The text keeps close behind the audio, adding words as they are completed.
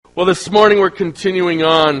Well, this morning we're continuing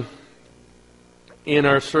on in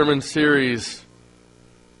our sermon series.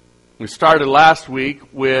 We started last week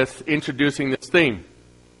with introducing this theme.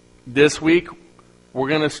 This week we're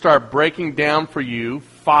going to start breaking down for you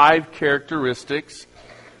 5 characteristics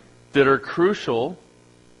that are crucial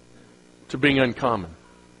to being uncommon.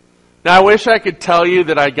 Now, I wish I could tell you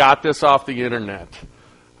that I got this off the internet.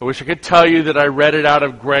 I wish I could tell you that I read it out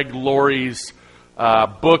of Greg Laurie's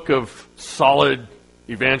book of solid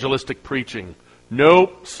evangelistic preaching.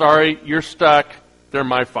 Nope, sorry, you're stuck. They're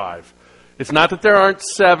my 5. It's not that there aren't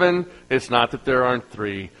 7. It's not that there aren't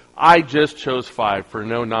 3. I just chose 5 for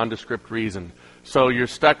no nondescript reason. So you're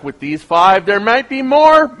stuck with these 5. There might be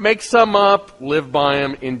more. Make some up. Live by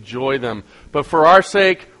them. Enjoy them. But for our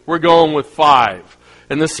sake, we're going with 5.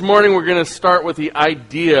 And this morning we're going to start with the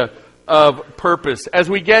idea of purpose. As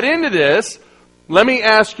we get into this, let me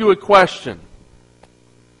ask you a question.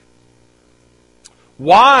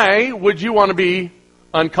 Why would you want to be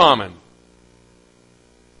uncommon?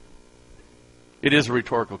 It is a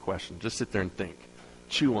rhetorical question. Just sit there and think.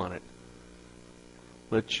 Chew on it.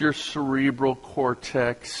 Let your cerebral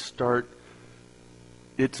cortex start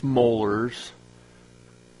its molars.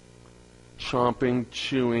 Chomping,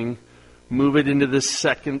 chewing. Move it into the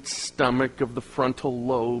second stomach of the frontal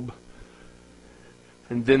lobe.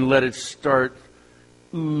 And then let it start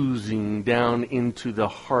oozing down into the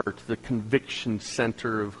heart, the conviction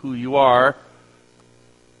center of who you are.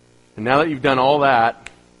 And now that you've done all that,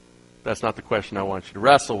 that's not the question I want you to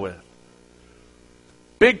wrestle with.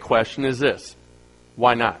 Big question is this: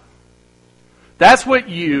 why not? That's what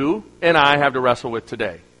you and I have to wrestle with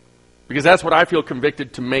today. Because that's what I feel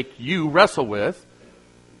convicted to make you wrestle with,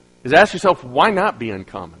 is ask yourself, why not be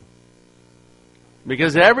uncommon?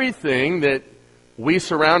 Because everything that we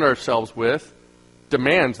surround ourselves with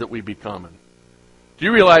demands that we be common. Do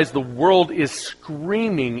you realize the world is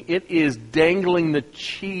screaming? It is dangling the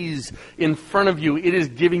cheese in front of you. It is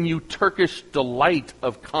giving you Turkish delight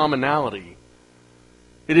of commonality.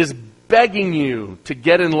 It is begging you to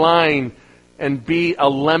get in line and be a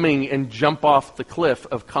lemming and jump off the cliff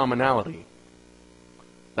of commonality.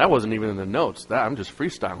 That wasn't even in the notes. I'm just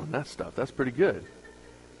freestyling that stuff. That's pretty good.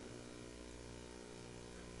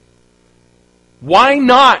 Why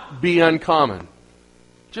not be uncommon?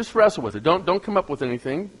 Just wrestle with it. Don't come up with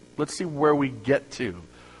anything. Let's see where we get to.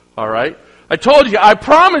 All right? I told you, I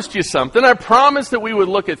promised you something. I promised that we would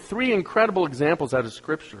look at 3 incredible examples out of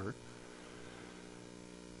Scripture.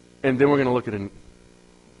 And then we're going to look at a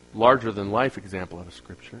larger-than-life example out of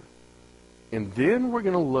Scripture. And then we're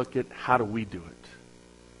going to look at how do we do it.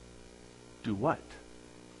 Do what?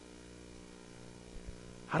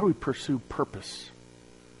 How do we pursue purpose?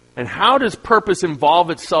 And how does purpose involve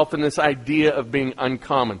itself in this idea of being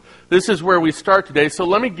uncommon? This is where we start today. So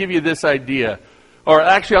let me give you this idea. Or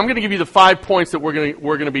actually, I'm going to give you the 5 points that we're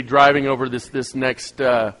going to be driving over this next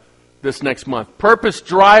month. Purpose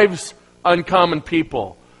drives uncommon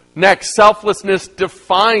people. Next, selflessness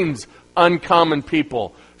defines uncommon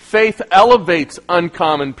people. Faith elevates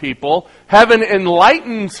uncommon people. Heaven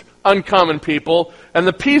enlightens uncommon people. And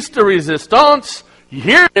the piece de resistance,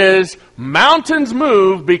 here it is, mountains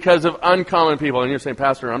move because of uncommon people. And you're saying,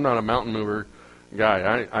 Pastor, I'm not a mountain mover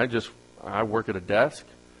guy. I work at a desk.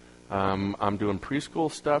 I'm doing preschool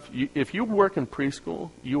stuff. If you work in preschool,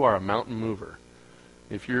 you are a mountain mover.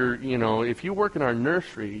 If you work in our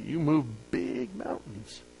nursery, you move big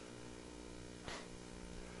mountains.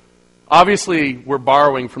 Obviously, we're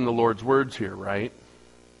borrowing from the Lord's words here, right?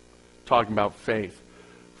 Talking about faith.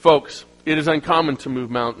 Folks, it is uncommon to move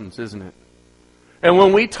mountains, isn't it? And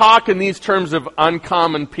when we talk in these terms of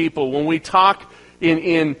uncommon people, when we talk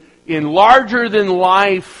in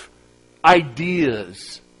larger-than-life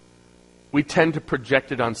ideas, we tend to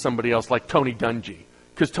project it on somebody else, like Tony Dungy.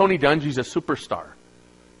 Because Tony Dungy's a superstar.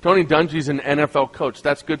 Tony Dungy's an NFL coach.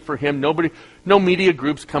 That's good for him. No media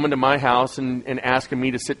groups coming to my house and asking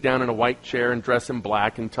me to sit down in a white chair and dress in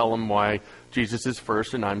black and tell them why Jesus is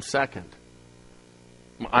first and I'm second.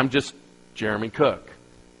 I'm just Jeremy Cook.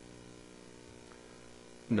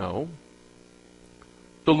 No.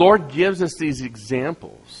 The Lord gives us these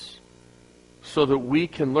examples so that we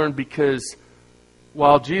can learn, because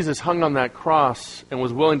while Jesus hung on that cross and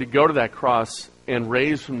was willing to go to that cross and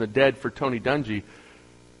raise from the dead for Tony Dungy,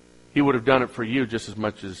 He would have done it for you just as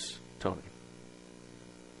much as Tony.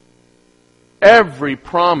 Every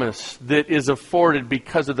promise that is afforded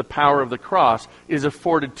because of the power of the cross is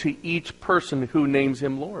afforded to each person who names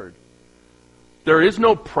Him Lord. There is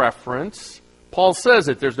no preference. Paul says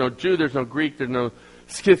it. There's no Jew, there's no Greek, there's no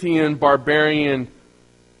Scythian, barbarian,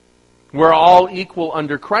 We're all equal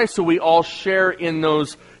under Christ, so we all share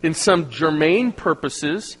in some germane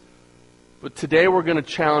purposes. But today we're going to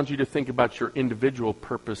challenge you to think about your individual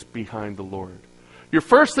purpose behind the Lord. Your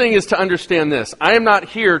first thing is to understand this. I am not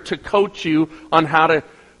here to coach you on how to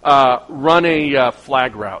run a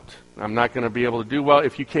flag route. I'm not going to be able to do well.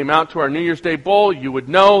 If you came out to our New Year's Day Bowl, you would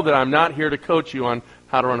know that I'm not here to coach you on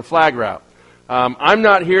how to run a flag route. I'm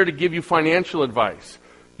not here to give you financial advice.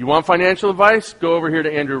 You want financial advice? Go over here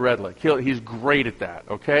to Andrew Redlick. He's great at that,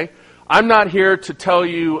 okay? I'm not here to tell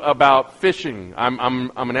you about fishing.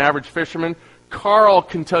 I'm an average fisherman. Carl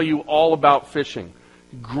can tell you all about fishing.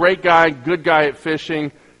 Great guy, good guy at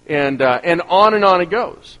fishing, and on it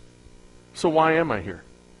goes. So why am I here?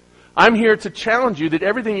 I'm here to challenge you that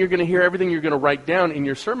everything you're going to hear, everything you're going to write down in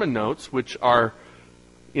your sermon notes, which are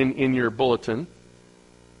in your bulletin,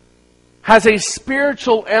 has a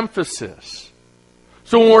spiritual emphasis.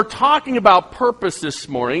 So when we're talking about purpose this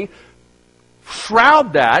morning,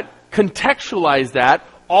 shroud that, contextualize that,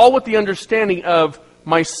 all with the understanding of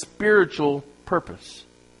my spiritual purpose.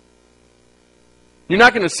 You're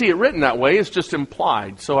not going to see it written that way, it's just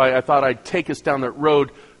implied. So I thought I'd take us down that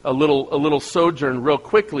road a little sojourn real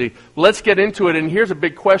quickly. Let's get into it, and here's a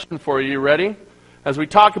big question for you. You ready? As we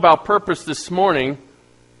talk about purpose this morning,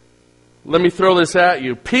 let me throw this at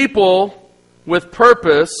you. People with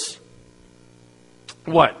purpose,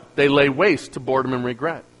 what? They lay waste to boredom and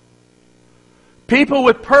regret. People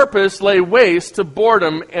with purpose lay waste to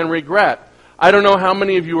boredom and regret. I don't know how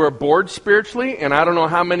many of you are bored spiritually, and I don't know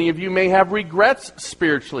how many of you may have regrets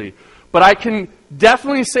spiritually. But I can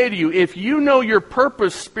definitely say to you, if you know your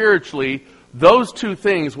purpose spiritually, those two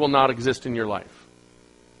things will not exist in your life.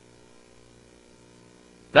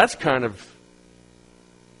 That's kind of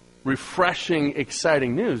refreshing,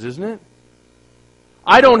 exciting news, isn't it?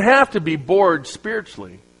 I don't have to be bored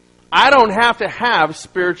spiritually. I don't have to have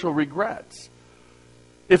spiritual regrets.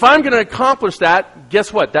 If I'm going to accomplish that,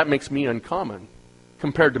 guess what? That makes me uncommon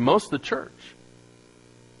compared to most of the church.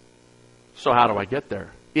 So how do I get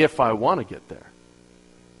there? If I want to get there,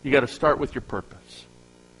 you got to start with your purpose.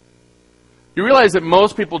 You realize that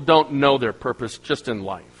most people don't know their purpose just in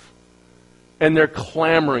life. And they're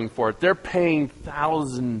clamoring for it. They're paying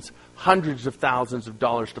thousands, hundreds of thousands of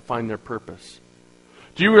dollars to find their purpose.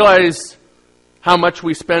 Do you realize how much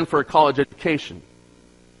we spend for a college education?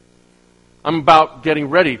 I'm about getting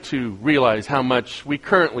ready to realize how much we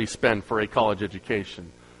currently spend for a college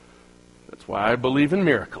education. That's why I believe in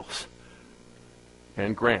miracles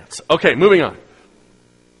and grants. Okay, moving on.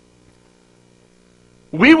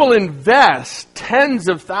 We will invest tens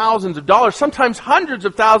of thousands of dollars, sometimes hundreds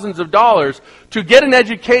of thousands of dollars, to get an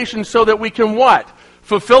education so that we can what?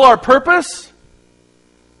 Fulfill our purpose?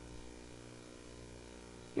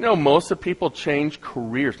 You know, most of people change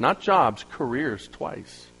careers, not jobs, careers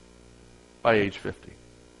twice by age 50.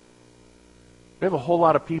 We have a whole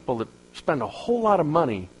lot of people that spend a whole lot of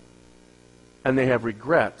money and they have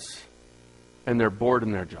regrets and they're bored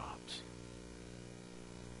in their jobs.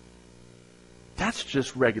 That's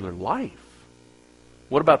just regular life.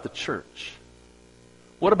 What about the church?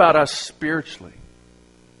 What about us spiritually?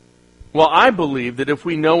 Well, I believe that if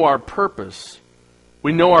we know our purpose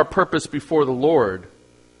before the Lord,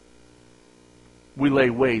 we lay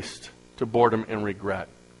waste to boredom and regret.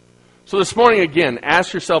 So this morning, again,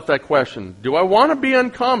 ask yourself that question. Do I want to be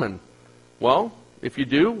uncommon? Well, if you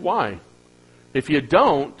do, why? If you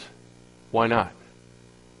don't, why not?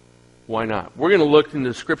 Why not? We're going to look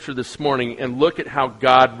into Scripture this morning and look at how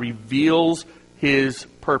God reveals His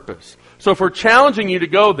purpose. So if we're challenging you to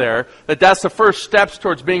go there, that's the first steps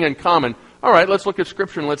towards being uncommon, all right, let's look at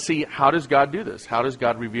Scripture and let's see, how does God do this? How does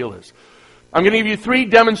God reveal this? I'm going to give you 3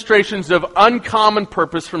 demonstrations of uncommon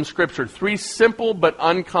purpose from Scripture. 3 simple but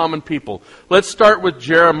uncommon people. Let's start with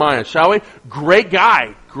Jeremiah, shall we? Great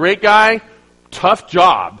guy, tough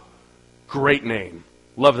job, great name.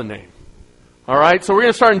 Love the name. All right, so we're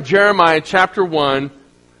going to start in Jeremiah chapter 1,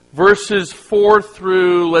 verses 4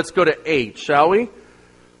 through, let's go to 8, shall we?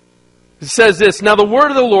 It says this, "Now the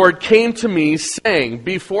word of the Lord came to me, saying,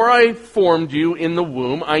 Before I formed you in the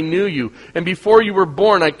womb, I knew you. And before you were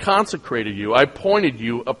born, I consecrated you. I appointed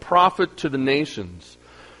you a prophet to the nations.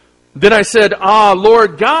 Then I said, Ah,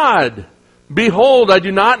 Lord God, behold, I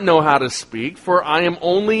do not know how to speak, for I am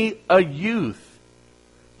only a youth.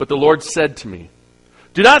 But the Lord said to me,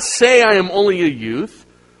 Do not say I am only a youth,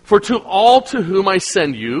 for to all to whom I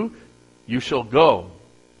send you, you shall go.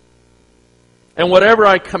 And whatever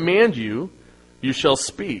I command you, you shall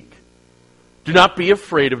speak. Do not be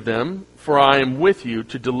afraid of them, for I am with you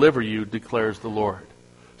to deliver you, declares the Lord."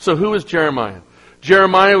 So who is Jeremiah?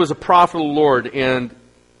 Jeremiah was a prophet of the Lord, and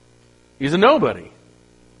he's a nobody.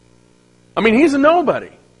 I mean, he's a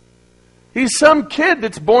nobody. He's some kid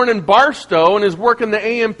that's born in Barstow and is working the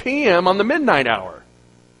AM PM on the midnight hour.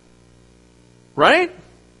 Right?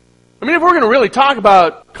 I mean, if we're going to really talk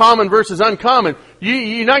about common versus uncommon,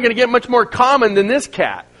 you're not going to get much more common than this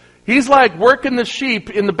cat. He's like working the sheep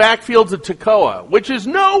in the backfields of Tekoa, which is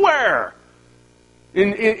nowhere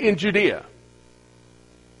in Judea.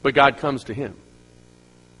 But God comes to him.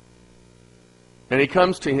 And he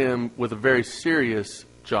comes to him with a very serious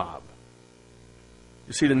job.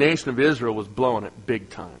 You see, the nation of Israel was blowing it big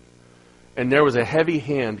time. And there was a heavy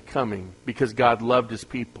hand coming because God loved his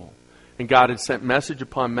people. And God had sent message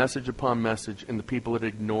upon message upon message, and the people had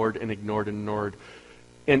ignored and ignored and ignored.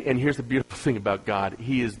 And here's the beautiful thing about God.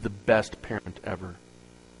 He is the best parent ever.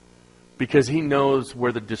 Because he knows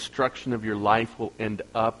where the destruction of your life will end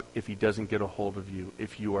up if he doesn't get a hold of you,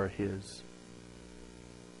 if you are his.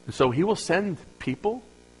 And so he will send people,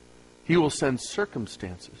 he will send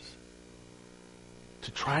circumstances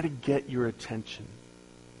to try to get your attention.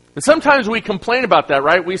 And sometimes we complain about that,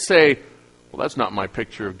 right? We say, well, that's not my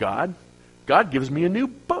picture of God. God gives me a new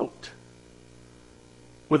boat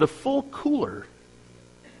with a full cooler.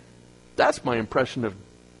 That's my impression of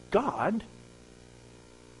God.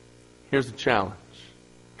 Here's the challenge.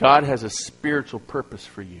 God has a spiritual purpose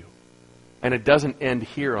for you. And it doesn't end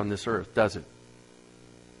here on this earth, does it?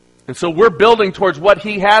 And so we're building towards what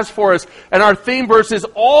he has for us. And our theme verse is,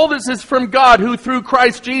 all this is from God, who through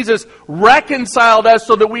Christ Jesus reconciled us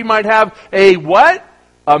so that we might have a what?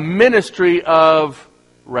 A ministry of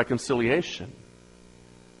reconciliation.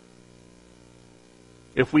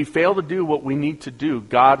 If we fail to do what we need to do,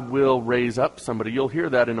 God will raise up somebody. You'll hear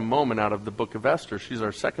that in a moment out of the book of Esther. She's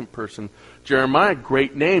our second person. Jeremiah,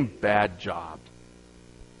 great name, bad job.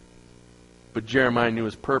 But Jeremiah knew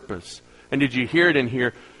his purpose. And did you hear it in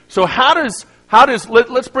here? So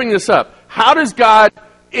let's bring this up. How does God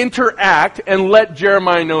interact and let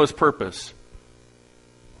Jeremiah know his purpose?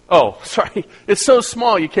 Oh, sorry. It's so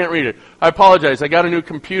small you can't read it. I apologize. I got a new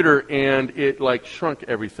computer and it shrunk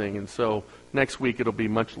everything. And so next week it'll be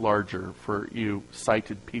much larger for you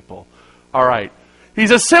sighted people. All right.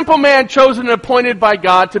 He's a simple man chosen and appointed by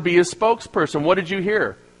God to be his spokesperson. What did you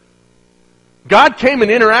hear? God came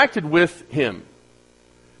and interacted with him.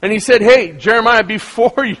 And he said, hey, Jeremiah,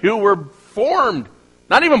 before you were formed,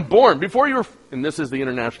 not even born, before you were, and this is the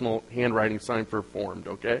international handwriting sign for formed,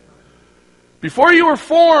 okay? Before you were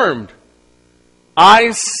formed, I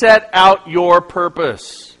set out your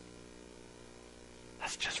purpose.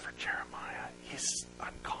 That's just for Jeremiah. He's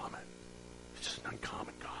uncommon. He's just an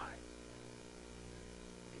uncommon guy.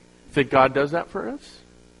 Think God does that for us?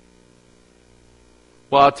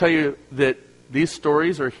 Well, I'll tell you that these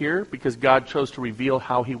stories are here because God chose to reveal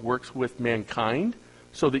how he works with mankind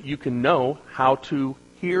so that you can know how to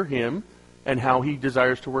hear him and how he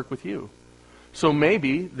desires to work with you. So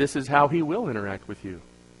maybe this is how he will interact with you.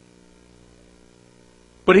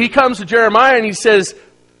 But he comes to Jeremiah and he says,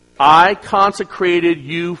 I consecrated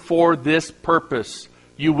you for this purpose.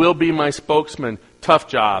 You will be my spokesman. Tough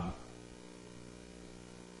job.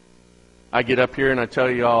 I get up here and I tell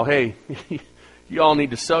you all, hey, you all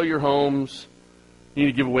need to sell your homes. You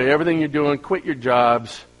need to give away everything you're doing, quit your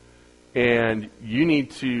jobs, and you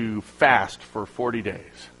need to fast for 40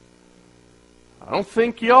 days. I don't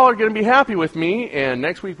think y'all are going to be happy with me, and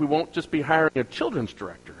next week we won't just be hiring a children's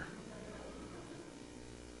director.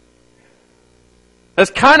 That's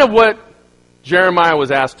kind of what Jeremiah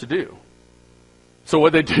was asked to do. So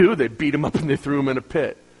what they do, they beat him up and they threw him in a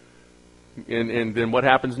pit. And then what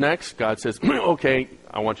happens next? God says, okay,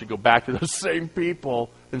 I want you to go back to those same people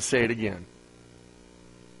and say it again.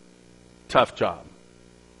 Tough job.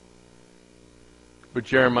 But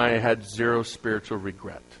Jeremiah had zero spiritual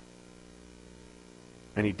regret.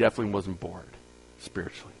 And he definitely wasn't bored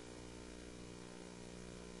spiritually.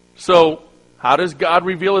 So, how does God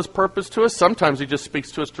reveal his purpose to us? Sometimes he just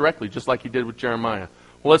speaks to us directly, just like he did with Jeremiah.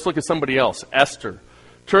 Well, let's look at somebody else. Esther.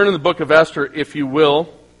 Turn in the book of Esther, if you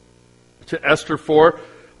will, to Esther 4.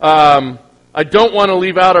 I don't want to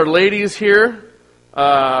leave out our ladies here.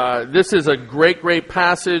 This is a great, great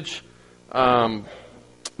passage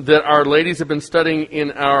that our ladies have been studying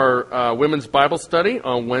in our women's Bible study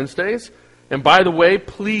on Wednesdays. And by the way,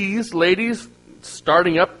 please, ladies,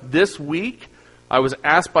 starting up this week, I was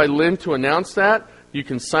asked by Lynn to announce that. You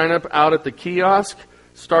can sign up out at the kiosk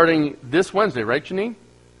starting this Wednesday, right, Janine?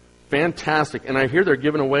 Fantastic. And I hear they're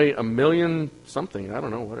giving away $1 million something. I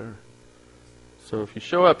don't know, whatever. So if you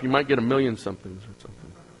show up, you might get $1 million somethings or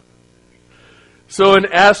something. So in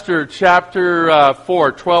Esther chapter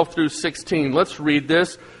 4, 12 through 16, let's read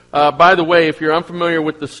this. By the way, if you're unfamiliar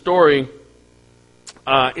with the story,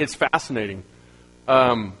 it's fascinating.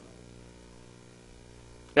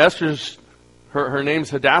 Esther's, her name's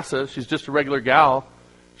Hadassah. She's just a regular gal.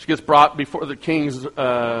 She gets brought before the king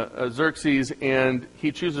Xerxes, and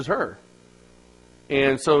he chooses her.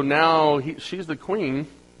 And so now she's the queen.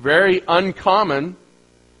 Very uncommon.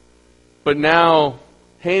 But now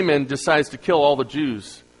Haman decides to kill all the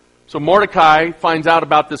Jews. So Mordecai finds out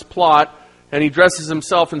about this plot, and he dresses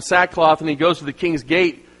himself in sackcloth, and he goes to the king's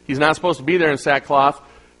gate. He's not supposed to be there in sackcloth.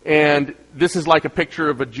 And this is like a picture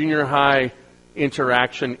of a junior high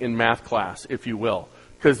interaction in math class, if you will.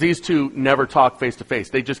 Because these two never talk face to face.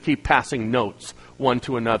 They just keep passing notes one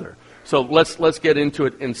to another. So let's get into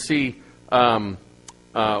it and see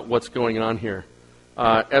what's going on here.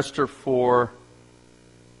 Esther 4,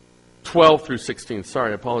 12 through 16.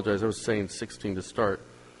 Sorry, I apologize. I was saying 16 to start.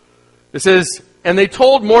 It says, and they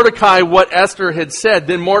told Mordecai what Esther had said.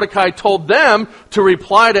 Then Mordecai told them to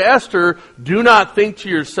reply to Esther, do not think to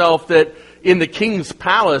yourself that in the king's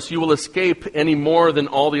palace you will escape any more than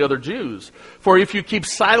all the other Jews. For if you keep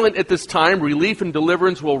silent at this time, relief and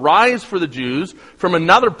deliverance will rise for the Jews from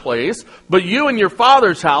another place, but you and your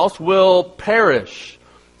father's house will perish.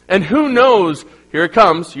 And who knows, here it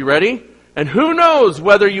comes, you ready? And who knows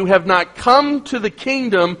whether you have not come to the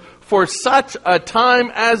kingdom for such a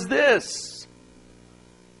time as this?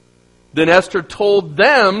 Then Esther told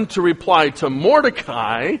them to reply to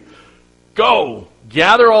Mordecai, go,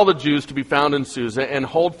 gather all the Jews to be found in Susa, and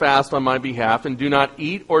hold fast on my behalf, and do not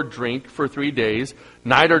eat or drink for 3 days,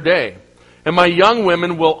 night or day. And my young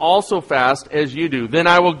women will also fast as you do. Then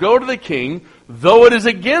I will go to the king, though it is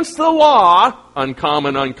against the law,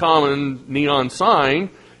 uncommon, neon sign,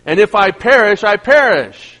 and if I perish, I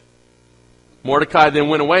perish. Mordecai then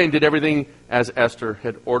went away and did everything as Esther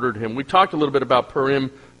had ordered him. We talked a little bit about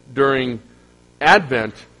Purim during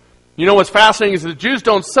Advent. You know what's fascinating is the Jews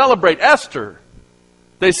don't celebrate Esther.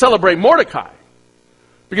 They celebrate Mordecai.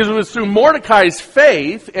 Because it was through Mordecai's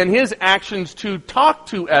faith and his actions to talk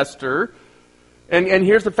to Esther. And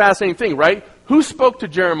here's the fascinating thing, right? Who spoke to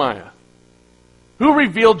Jeremiah? Who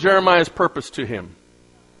revealed Jeremiah's purpose to him?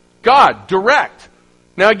 God, direct.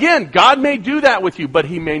 Now again, God may do that with you, but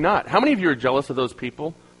He may not. How many of you are jealous of those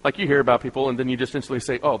people? Like you hear about people and then you just instantly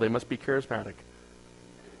say, oh, they must be charismatic.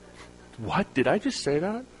 What? Did I just say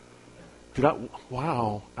that?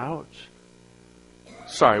 Wow. Ouch.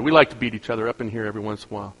 Sorry, we like to beat each other up in here every once in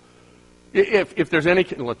a while. If there's any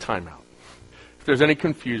time out. If there's any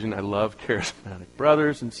confusion, I love charismatic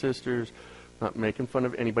brothers and sisters. I'm not making fun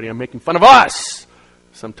of anybody. I'm making fun of us.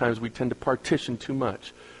 Sometimes we tend to partition too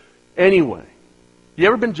much. Anyway, you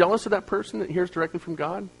ever been jealous of that person that hears directly from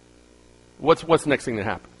God? What's the next thing that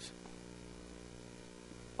happens?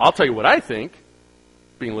 I'll tell you what I think.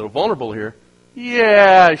 Being a little vulnerable here.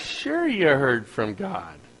 Yeah, sure you heard from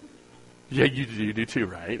God. Yeah, you do too,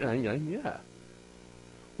 right? Yeah.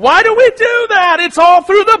 Why do we do that? It's all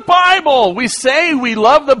through the Bible. We say we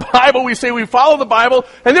love the Bible. We say we follow the Bible.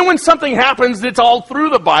 And then when something happens, it's all through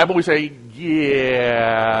the Bible. We say,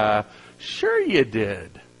 yeah, sure you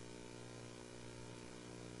did.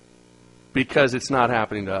 Because it's not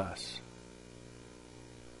happening to us.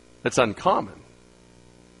 That's uncommon.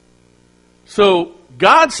 So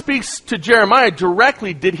God speaks to Jeremiah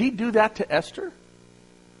directly. Did He do that to Esther?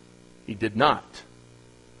 He did not.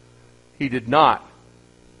 He did not.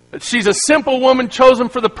 She's a simple woman chosen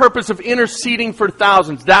for the purpose of interceding for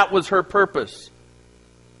thousands. That was her purpose.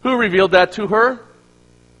 Who revealed that to her?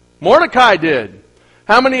 Mordecai did.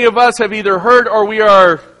 How many of us have either heard or we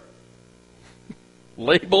are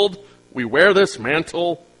labeled, we wear this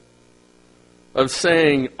mantle of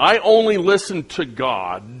saying, I only listen to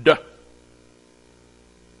God.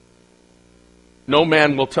 No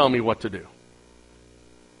man will tell me what to do.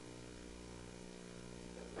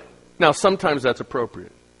 Now, sometimes that's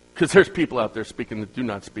appropriate. Because there's people out there speaking that do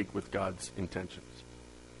not speak with God's intentions.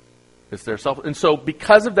 It's their self. And so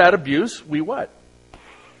because of that abuse, we what?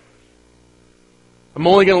 I'm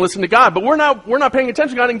only going to listen to God. But we're not paying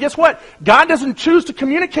attention to God. And guess what? God doesn't choose to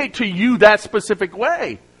communicate to you that specific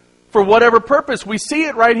way. For whatever purpose. We see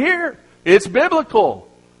it right here. It's biblical.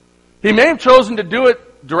 He may have chosen to do it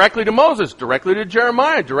directly to Moses, directly to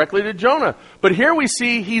Jeremiah, directly to Jonah. But here we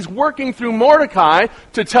see He's working through Mordecai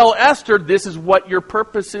to tell Esther, this is what your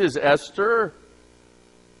purpose is, Esther.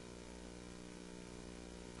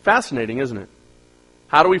 Fascinating, isn't it?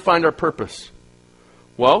 How do we find our purpose?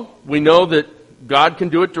 Well, we know that God can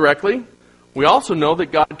do it directly. We also know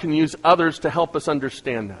that God can use others to help us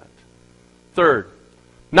understand that. Third,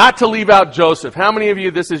 not to leave out Joseph. How many of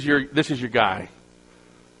you, this is your guy?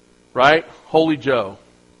 Right? Holy Joe.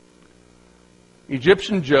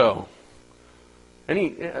 Egyptian Joe.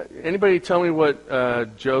 Anybody tell me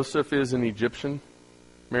what Joseph is in Egyptian?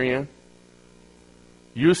 Marianne?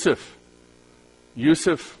 Yusuf.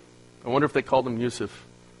 I wonder if they called him Yusuf.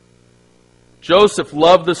 Joseph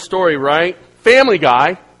loved the story, right? Family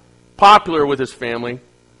guy. Popular with his family.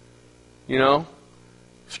 You know?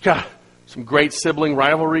 He's got some great sibling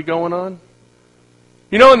rivalry going on.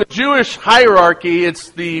 You know, in the Jewish hierarchy, it's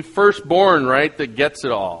the firstborn, right, that gets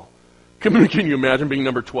it all. Can you imagine being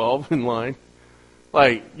number 12 in line?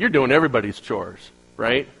 Like, you're doing everybody's chores,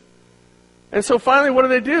 right? And so finally, what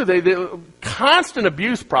do? They constant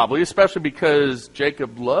abuse, probably, especially because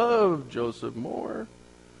Jacob loved Joseph more.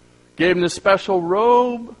 Gave him this special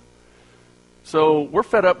robe. So we're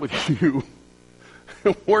fed up with you.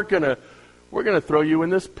 We're gonna throw you in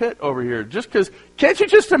this pit over here. Just because, can't you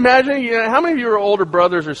just imagine, how many of you are older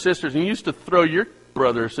brothers or sisters and you used to throw your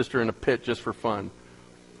brother or sister in a pit just for fun?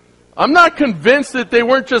 I'm not convinced that they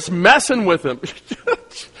weren't just messing with him.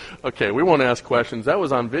 Okay, we won't ask questions. That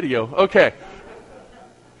was on video. Okay.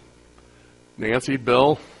 Nancy,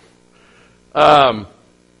 Bill. I'm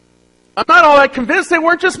not all that convinced they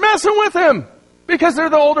weren't just messing with him because they're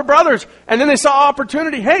the older brothers. And then they saw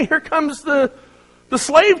opportunity. Hey, here comes the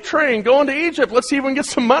slave train going to Egypt. Let's see if we can get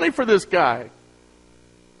some money for this guy.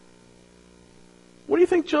 What do you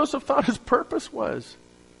think Joseph thought his purpose was?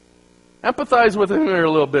 Empathize with him here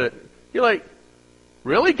a little bit. You're like,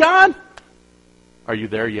 really, God? Are you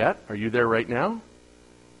there yet? Are you there right now?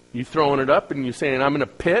 You throwing it up and you saying, I'm in a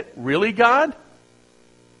pit? Really, God?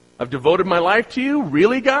 I've devoted my life to you?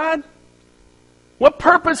 Really, God? What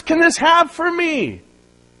purpose can this have for me?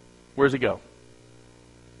 Where does he go?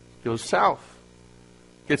 Goes south.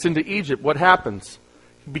 Gets into Egypt. What happens?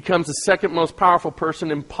 He becomes the second most powerful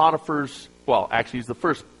person in Potiphar's, well, actually he's the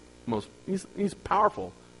first most, he's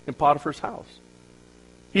powerful in Potiphar's house.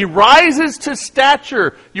 He rises to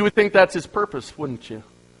stature. You would think that's his purpose, wouldn't you?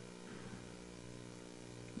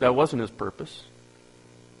 That wasn't his purpose.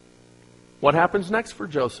 What happens next for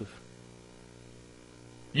Joseph?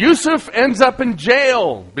 Yusuf ends up in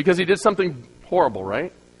jail because he did something horrible,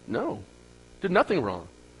 right? No. Did nothing wrong.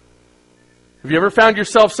 Have you ever found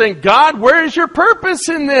yourself saying, God, where is your purpose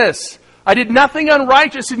in this? I did nothing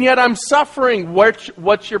unrighteous and yet I'm suffering.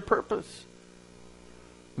 What's your purpose?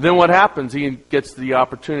 Then what happens? He gets the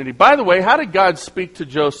opportunity. By the way, how did God speak to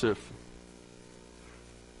Joseph?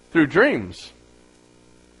 Through dreams.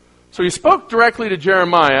 So he spoke directly to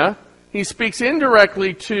Jeremiah. He speaks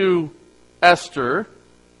indirectly to Esther.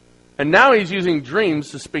 And now he's using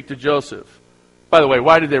dreams to speak to Joseph. By the way,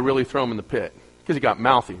 why did they really throw him in the pit? Because he got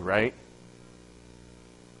mouthy, right?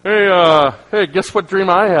 Hey, guess what dream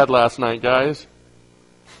I had last night, guys?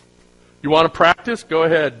 You want to practice? Go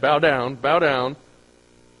ahead. Bow down. Bow down.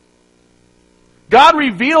 God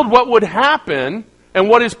revealed what would happen and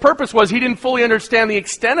what his purpose was. He didn't fully understand the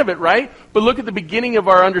extent of it, right? But look at the beginning of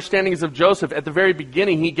our understandings of Joseph. At the very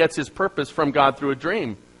beginning, he gets his purpose from God through a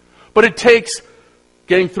dream. But it takes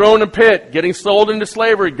getting thrown in a pit, getting sold into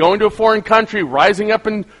slavery, going to a foreign country, rising up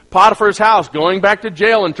in Potiphar's house, going back to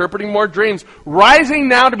jail, interpreting more dreams, rising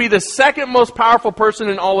now to be the second most powerful person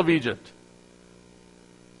in all of Egypt.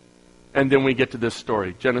 And then we get to this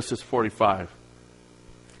story, Genesis 45.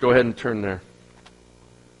 Go ahead and turn there.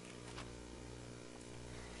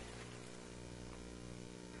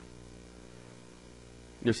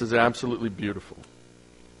 This is absolutely beautiful.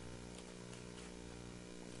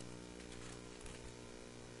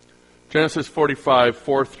 Genesis 45,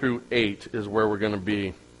 4 through 8 is where we're going to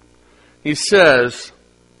be. He says,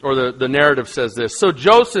 or the narrative says this, So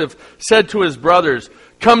Joseph said to his brothers,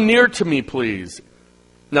 Come near to me, please.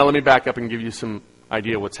 Now let me back up and give you some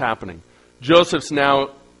idea what's happening. Joseph's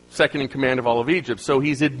now second in command of all of Egypt, so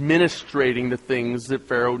he's administrating the things that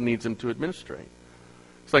Pharaoh needs him to administrate.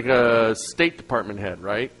 It's like a State Department head,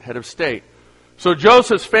 right? Head of state. So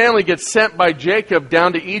Joseph's family gets sent by Jacob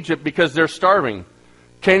down to Egypt because they're starving.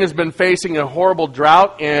 Canaan has been facing a horrible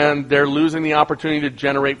drought, and they're losing the opportunity to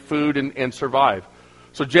generate food and survive.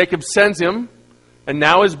 So Jacob sends him, and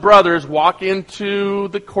now his brothers walk into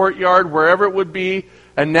the courtyard, wherever it would be,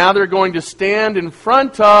 and now they're going to stand in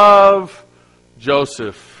front of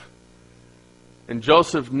Joseph. And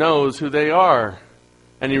Joseph knows who they are.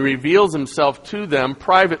 And he reveals himself to them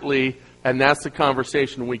privately, and that's the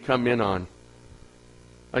conversation we come in on.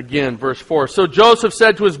 Again, verse 4. So Joseph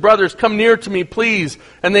said to his brothers, Come near to me, please.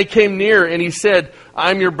 And they came near, and he said,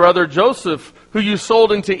 I'm your brother Joseph, who you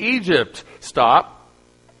sold into Egypt. Stop.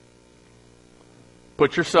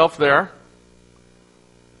 Put yourself there.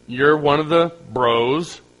 You're one of the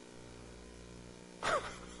bros.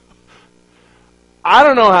 I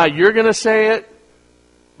don't know how you're going to say it,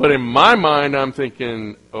 but in my mind, I'm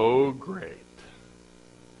thinking, oh, great.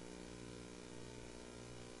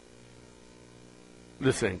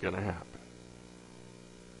 This ain't going to happen.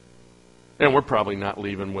 And we're probably not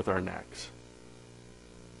leaving with our necks.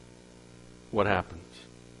 What happens?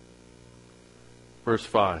 Verse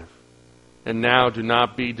 5. And now do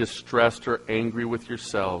not be distressed or angry with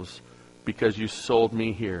yourselves because you sold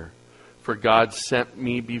me here. For God sent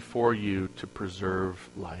me before you to preserve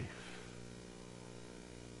life.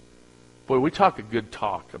 Boy, we talk a good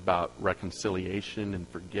talk about reconciliation and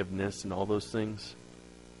forgiveness and all those things.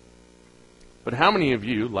 But how many of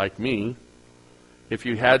you, like me, if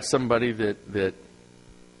you had somebody that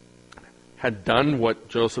had done what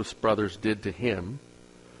Joseph's brothers did to him,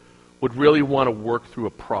 would really want to work through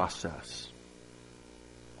a process?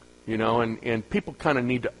 You know, and people kind of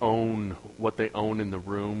need to own what they own in the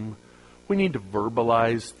room. We need to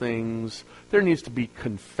verbalize things. There needs to be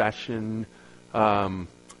confession, and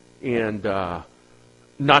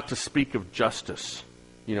not to speak of justice.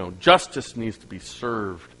 You know, justice needs to be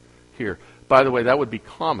served here. By the way, that would be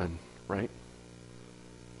common, right?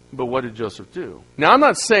 But what did Joseph do? Now, I'm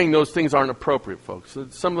not saying those things aren't appropriate, folks.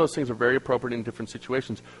 Some of those things are very appropriate in different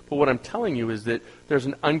situations. But what I'm telling you is that there's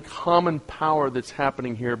an uncommon power that's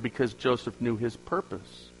happening here because Joseph knew his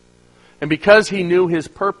purpose. And because he knew his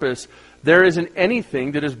purpose, there isn't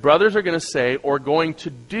anything that his brothers are going to say or going to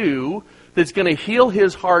do that's going to heal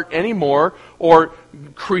his heart anymore or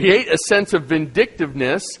create a sense of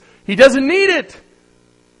vindictiveness. He doesn't need it.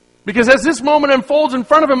 Because as this moment unfolds in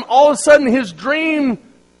front of him, all of a sudden his dream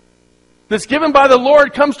that's given by the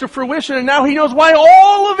Lord comes to fruition, and now he knows why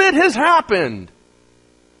all of it has happened.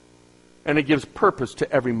 And it gives purpose to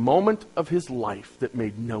every moment of his life that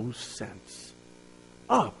made no sense.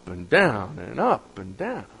 Up and down and up and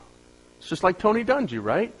down. It's just like Tony Dungy,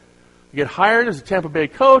 right? I get hired as a Tampa Bay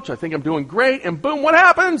coach. I think I'm doing great. And boom, what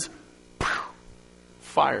happens?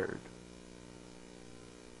 Fired.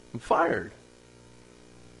 I'm fired.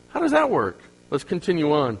 How does that work? Let's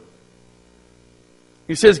continue on.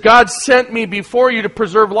 He says, God sent me before you to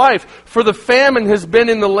preserve life, for the famine has been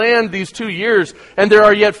in the land these 2 years, and there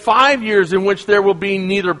are yet 5 years in which there will be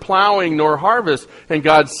neither plowing nor harvest. And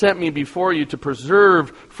God sent me before you to preserve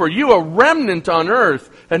for you a remnant on earth,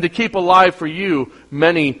 and to keep alive for you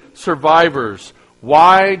many survivors.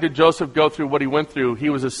 Why did Joseph go through what he went through? He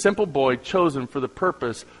was a simple boy chosen for the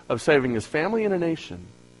purpose of saving his family and a nation.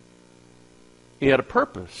 He had a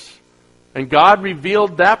purpose. And God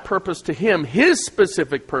revealed that purpose to him, his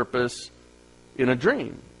specific purpose, in a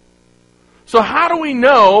dream. So how do we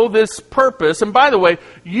know this purpose? And by the way,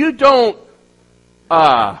 you don't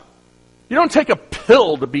take a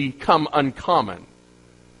pill to become uncommon.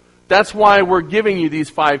 That's why we're giving you these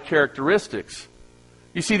 5 characteristics.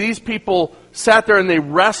 You see, these people sat there and they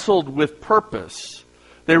wrestled with purpose.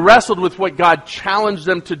 They wrestled with what God challenged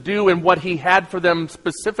them to do and what He had for them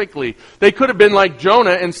specifically. They could have been like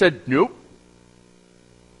Jonah and said, nope.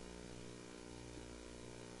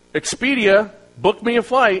 Expedia, book me a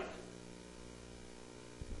flight.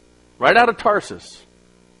 Right out of Tarsus.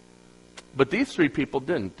 But these 3 people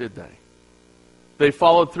didn't, did they? They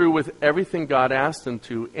followed through with everything God asked them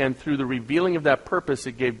to, and through the revealing of that purpose,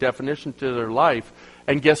 it gave definition to their life.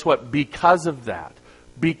 And guess what? Because of that,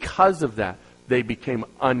 they became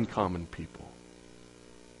uncommon people.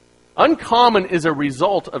 Uncommon is a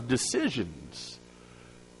result of decisions.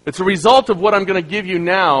 It's a result of what I'm going to give you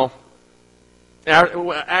now,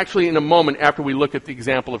 actually in a moment after we look at the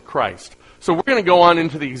example of Christ. So we're going to go on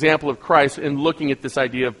into the example of Christ and looking at this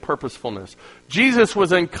idea of purposefulness. Jesus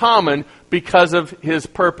was uncommon because of His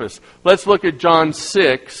purpose. Let's look at John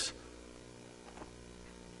 6.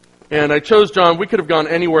 And I chose John. We could have gone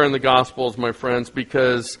anywhere in the Gospels, my friends,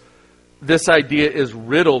 because this idea is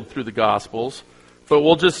riddled through the Gospels. But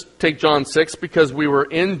we'll just take John 6 because we were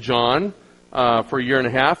in John for a year and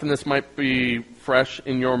a half, and this might be fresh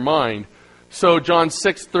in your mind. So John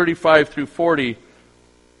 6, 35 through 40.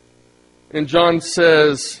 And John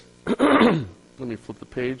says, let me flip the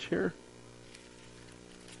page here.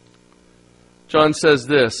 John says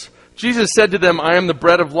this, Jesus said to them, I am the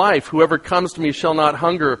bread of life. Whoever comes to me shall not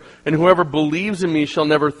hunger, and whoever believes in me shall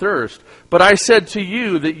never thirst. But I said to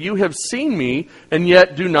you that you have seen me, and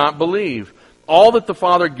yet do not believe. All that the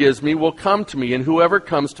Father gives me will come to me, and whoever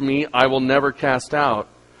comes to me I will never cast out.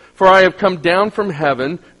 For I have come down from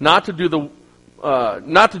heaven, not to do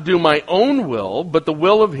my own will, but the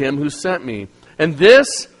will of Him who sent me. And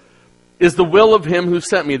this is the will of Him who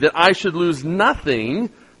sent me, that I should lose nothing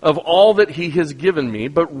of all that He has given me,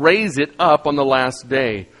 but raise it up on the last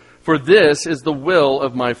day. For this is the will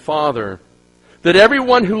of my Father, that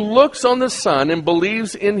everyone who looks on the Son and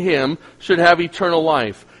believes in Him should have eternal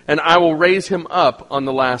life, and I will raise him up on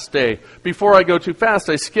the last day. Before I go too fast,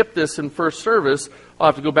 I skipped this in first service. I'll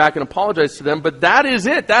have to go back and apologize to them. But that is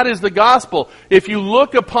it. That is the gospel. If you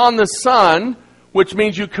look upon the Son, which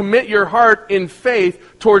means you commit your heart in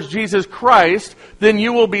faith towards Jesus Christ, then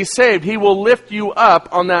you will be saved. He will lift you up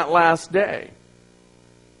on that last day.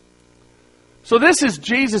 So this is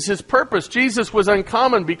Jesus' purpose. Jesus was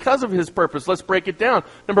uncommon because of his purpose. Let's break it down.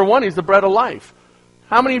 Number one, he's the bread of life.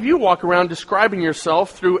 How many of you walk around describing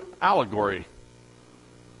yourself through allegory?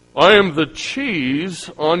 I am the cheese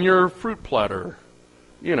on your fruit platter.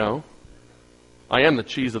 You know, I am the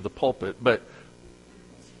cheese of the pulpit, but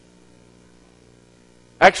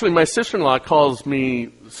actually my sister-in-law calls me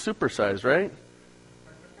supersized, right?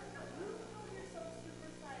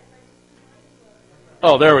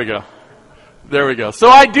 Oh, there we go. There we go. So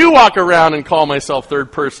I do walk around and call myself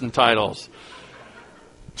third-person titles.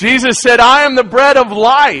 Jesus said, I am the bread of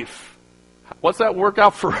life. What's that work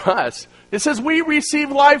out for us? It says we receive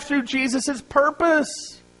life through Jesus'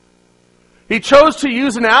 purpose. He chose to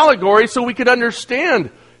use an allegory so we could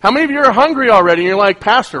understand. How many of you are hungry already and you're like,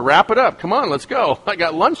 Pastor, wrap it up. Come on, let's go. I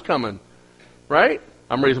got lunch coming. Right?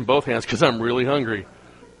 I'm raising both hands because I'm really hungry.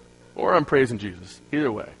 Or I'm praising Jesus.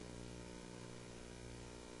 Either way.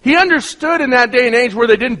 He understood in that day and age where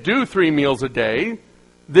they didn't do 3 meals a day,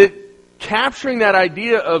 that capturing that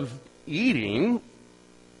idea of eating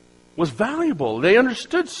was valuable. They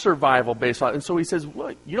understood survival based on it. And so he says,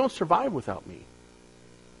 look, you don't survive without me.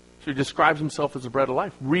 So he describes himself as the bread of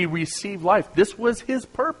life. We receive life. This was his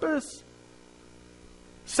purpose.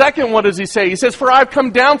 Second, what does he say? He says, for I've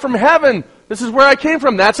come down from heaven. This is where I came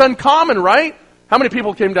from. That's uncommon, right? How many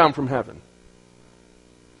people came down from heaven?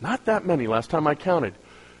 Not that many, last time I counted.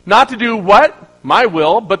 Not to do what? My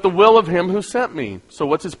will, but the will of him who sent me. So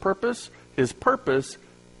what's his purpose? His purpose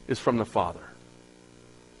is from the Father.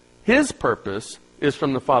 His purpose is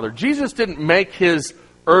from the Father. Jesus didn't make his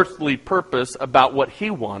earthly purpose about what he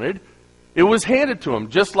wanted. It was handed to him,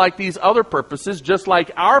 just like these other purposes, just like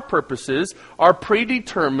our purposes are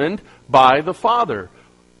predetermined by the Father.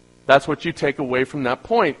 That's what you take away from that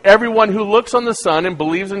point. Everyone who looks on the Son and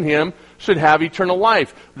believes in him should have eternal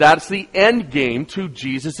life. That's the end game to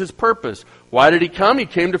Jesus' purpose. Why did he come? He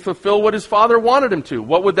came to fulfill what his Father wanted him to.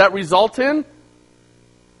 What would that result in?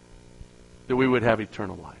 That we would have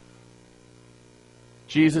eternal life.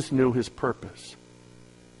 Jesus knew his purpose.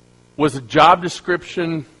 Was the job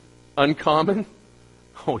description uncommon?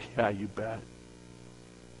 Oh yeah, you bet.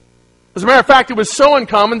 As a matter of fact, it was so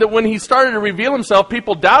uncommon that when he started to reveal himself,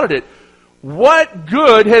 people doubted it. What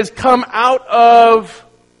good has come out of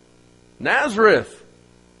Nazareth?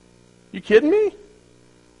 You kidding me?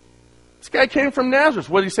 This guy came from Nazareth.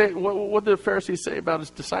 What did he say? What did the Pharisees say about his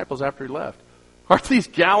disciples after he left? Aren't these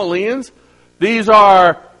Galileans? These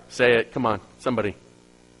are, say it, come on, somebody.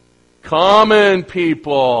 Common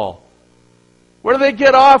people. Where do they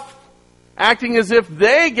get off acting as if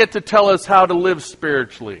they get to tell us how to live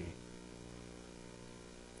spiritually?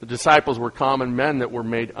 The disciples were common men that were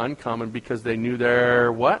made uncommon because they knew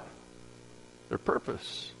their what? Their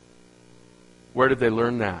purpose. Where did they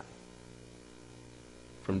learn that?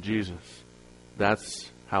 From Jesus. That's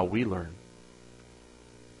how we learn.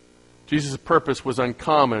 Jesus' purpose was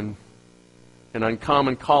uncommon, an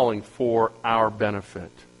uncommon calling for our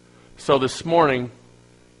benefit. So this morning,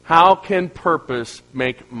 how can purpose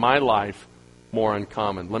make my life more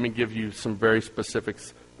uncommon? Let me give you some very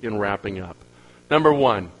specifics in wrapping up. Number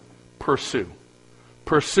one, pursue.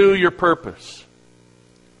 Pursue your purpose.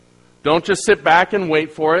 Don't just sit back and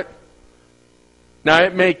wait for it. Now,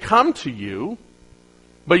 it may come to you,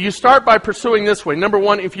 but you start by pursuing this way. Number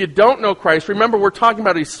one, if you don't know Christ, remember we're talking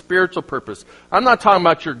about a spiritual purpose. I'm not talking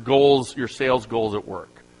about your goals, your sales goals at work.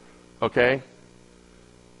 Okay?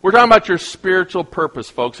 We're talking about your spiritual purpose,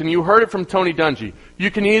 folks. And you heard it from Tony Dungy.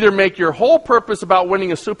 You can either make your whole purpose about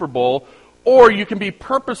winning a Super Bowl, or you can be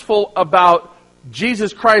purposeful about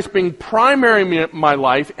Jesus Christ being primary in my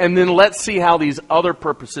life, and then let's see how these other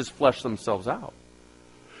purposes flesh themselves out.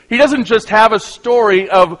 He doesn't just have a story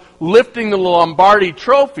of lifting the Lombardi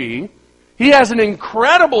trophy. He has an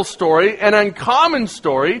incredible story, an uncommon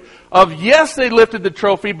story of, yes, they lifted the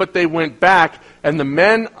trophy, but they went back, and the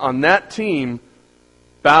men on that team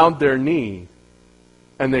bowed their knee,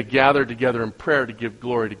 and they gathered together in prayer to give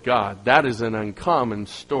glory to God. That is an uncommon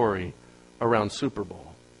story around Super Bowl.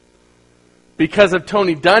 Because of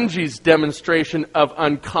Tony Dungy's demonstration of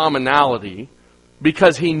uncommonality,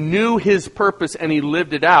 because he knew his purpose and he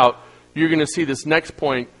lived it out, you're going to see this next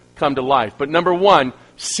point come to life. But number one,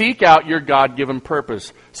 seek out your God-given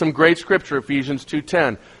purpose. Some great scripture, Ephesians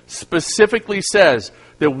 2:10, specifically says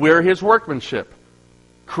that we're his workmanship,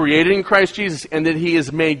 created in Christ Jesus, and that He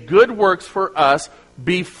has made good works for us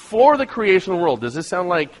before the creation of the world. Does this sound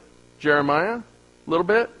like Jeremiah a little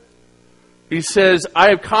bit? He says, I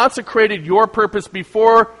have consecrated your purpose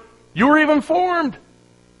before you were even formed.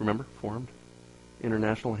 Remember, formed?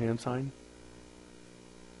 International hand sign.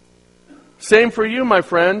 Same for you, my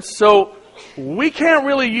friends. So we can't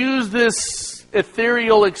really use this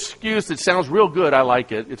ethereal excuse. It sounds real good. I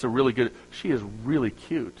like it. It's a really good... She is really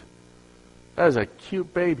cute. That is a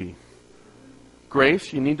cute baby.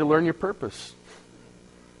 Grace, you need to learn your purpose.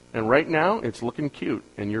 And right now, it's looking cute,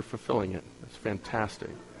 and you're fulfilling it. It's fantastic.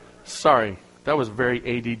 Sorry, that was very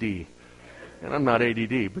ADD. And I'm not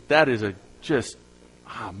ADD, but that is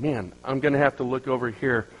man, I'm going to have to look over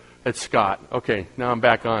here at Scott. Okay, now I'm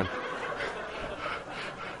back on.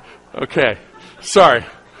 Okay, sorry.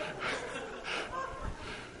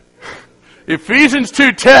 Ephesians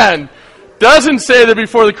 2:10 doesn't say that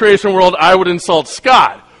before the creation of the world I would insult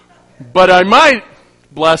Scott, but I might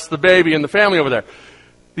bless the baby and the family over there.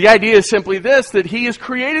 The idea is simply this, that He has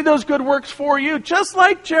created those good works for you, just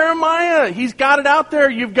like Jeremiah. He's got it out there.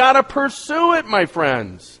 You've got to pursue it, my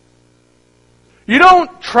friends. You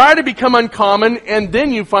don't try to become uncommon and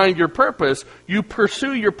then you find your purpose. You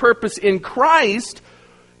pursue your purpose in Christ,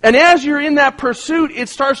 and as you're in that pursuit, it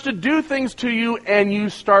starts to do things to you, and you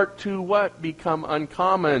start to what? Become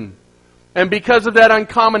uncommon. And because of that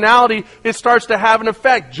uncommonality, it starts to have an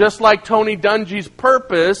effect. Just like Tony Dungy's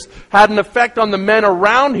purpose had an effect on the men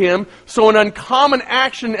around him, so an uncommon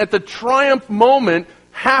action at the triumph moment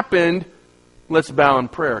happened. Let's bow in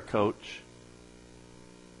prayer, Coach.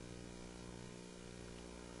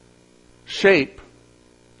 Shape.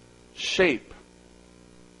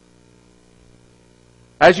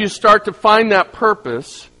 As you start to find that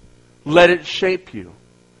purpose, let it shape you.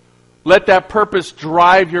 Let that purpose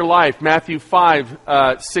drive your life. Matthew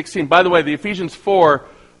 5:16. By the way, the Ephesians 4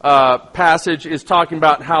 passage is talking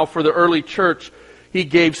about how for the early church, He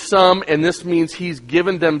gave some, and this means He's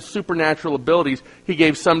given them supernatural abilities. He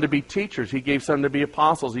gave some to be teachers. He gave some to be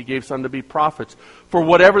apostles. He gave some to be prophets. For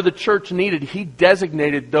whatever the church needed, He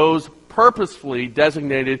purposefully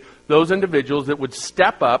designated those individuals that would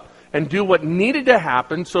step up and do what needed to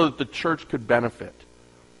happen so that the church could benefit.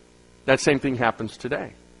 That same thing happens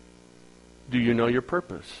today. Do you know your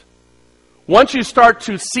purpose? Once you start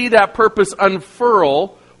to see that purpose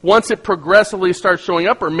unfurl, once it progressively starts showing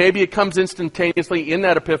up, or maybe it comes instantaneously in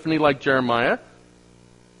that epiphany like Jeremiah,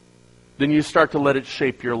 then you start to let it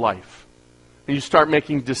shape your life. And you start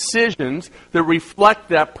making decisions that reflect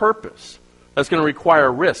that purpose. That's going to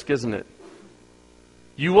require risk, isn't it?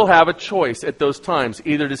 You will have a choice at those times,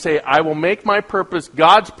 either to say, I will make my purpose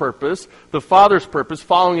God's purpose, the Father's purpose,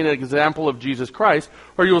 following an example of Jesus Christ,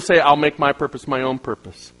 or you will say, I'll make my purpose my own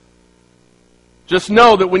purpose. Just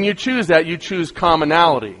know that when you choose that, you choose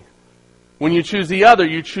commonality. When you choose the other,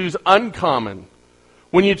 you choose uncommon.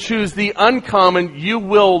 When you choose the uncommon, you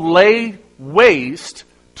will lay waste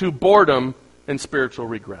to boredom and spiritual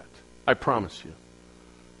regret. I promise you.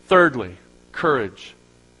 Thirdly, courage.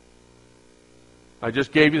 I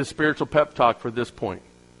just gave you the spiritual pep talk for this point.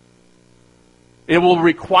 It will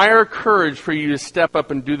require courage for you to step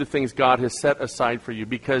up and do the things God has set aside for you,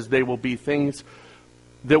 because they will be things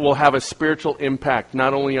that will have a spiritual impact,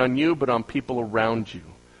 not only on you, but on people around you.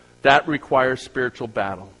 That requires spiritual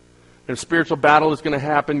battle. And spiritual battle is going to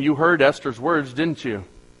happen. You heard Esther's words, didn't you?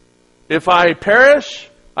 If I perish,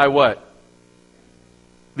 I what?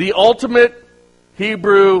 The ultimate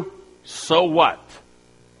Hebrew, so what?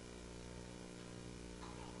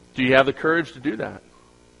 Do you have the courage to do that?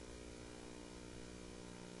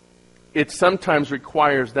 It sometimes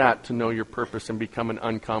requires that to know your purpose and become an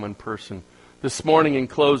uncommon person. This morning in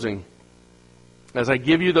closing, as I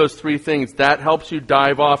give you those three things, that helps you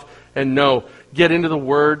dive off and know. Get into the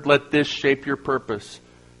Word. Let this shape your purpose.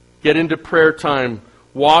 Get into prayer time.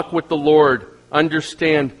 Walk with the Lord.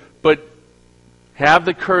 Understand. But have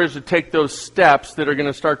the courage to take those steps that are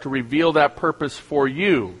going to start to reveal that purpose for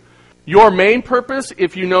you. Your main purpose,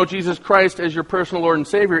 if you know Jesus Christ as your personal Lord and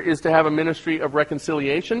Savior, is to have a ministry of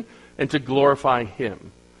reconciliation and to glorify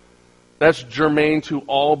Him. That's germane to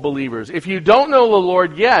all believers. If you don't know the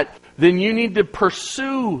Lord yet, then you need to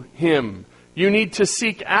pursue Him. You need to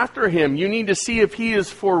seek after Him. You need to see if He is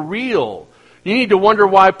for real. You need to wonder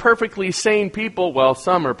why perfectly sane people, well,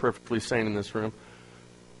 some are perfectly sane in this room.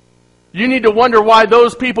 You need to wonder why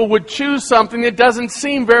those people would choose something that doesn't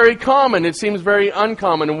seem very common. It seems very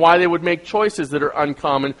uncommon, and why they would make choices that are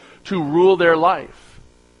uncommon to rule their life.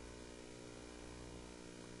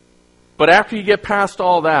 But after you get past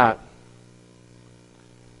all that,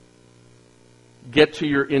 get to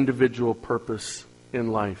your individual purpose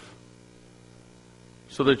in life.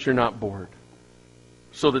 so that you're not bored,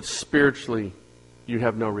 so that spiritually you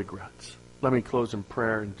have no regrets. Let me close in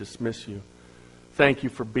prayer and dismiss you. Thank you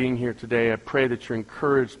for being here today. I pray that you're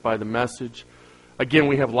encouraged by the message. Again,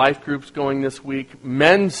 we have life groups going this week.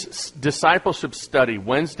 Men's discipleship study,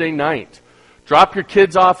 Wednesday night. Drop your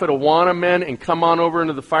kids off at Awana Men and come on over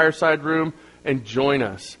into the fireside room and join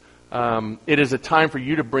us. It is a time for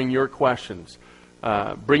you to bring your questions.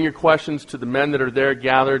 Bring your questions to the men that are there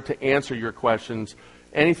gathered to answer your questions.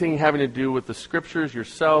 Anything having to do with the Scriptures,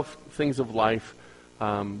 yourself, things of life,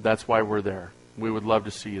 that's why we're there. We would love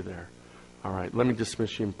to see you there. All right, let me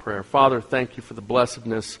dismiss you in prayer. Father, thank you for the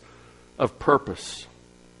blessedness of purpose.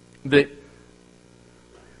 That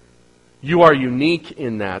you are unique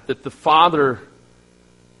in that the Father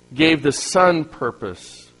gave the Son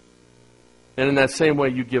purpose. And in that same way,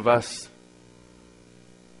 you give us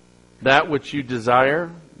that which you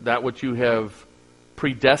desire, that which you have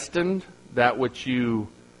predestined, that which you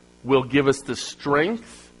will give us the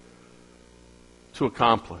strength to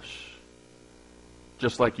accomplish.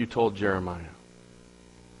 Just like you told Jeremiah.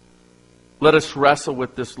 Let us wrestle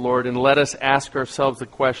with this, Lord, and let us ask ourselves the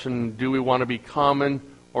question, do we want to be common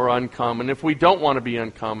or uncommon? If we don't want to be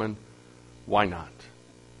uncommon, why not?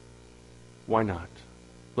 Why not?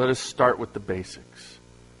 Let us start with the basics.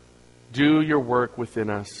 Do your work within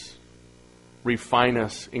us. Refine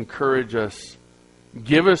us. Encourage us.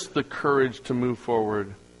 Give us the courage to move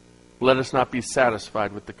forward. Let us not be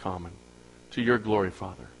satisfied with the common. To your glory,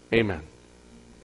 Father. Amen.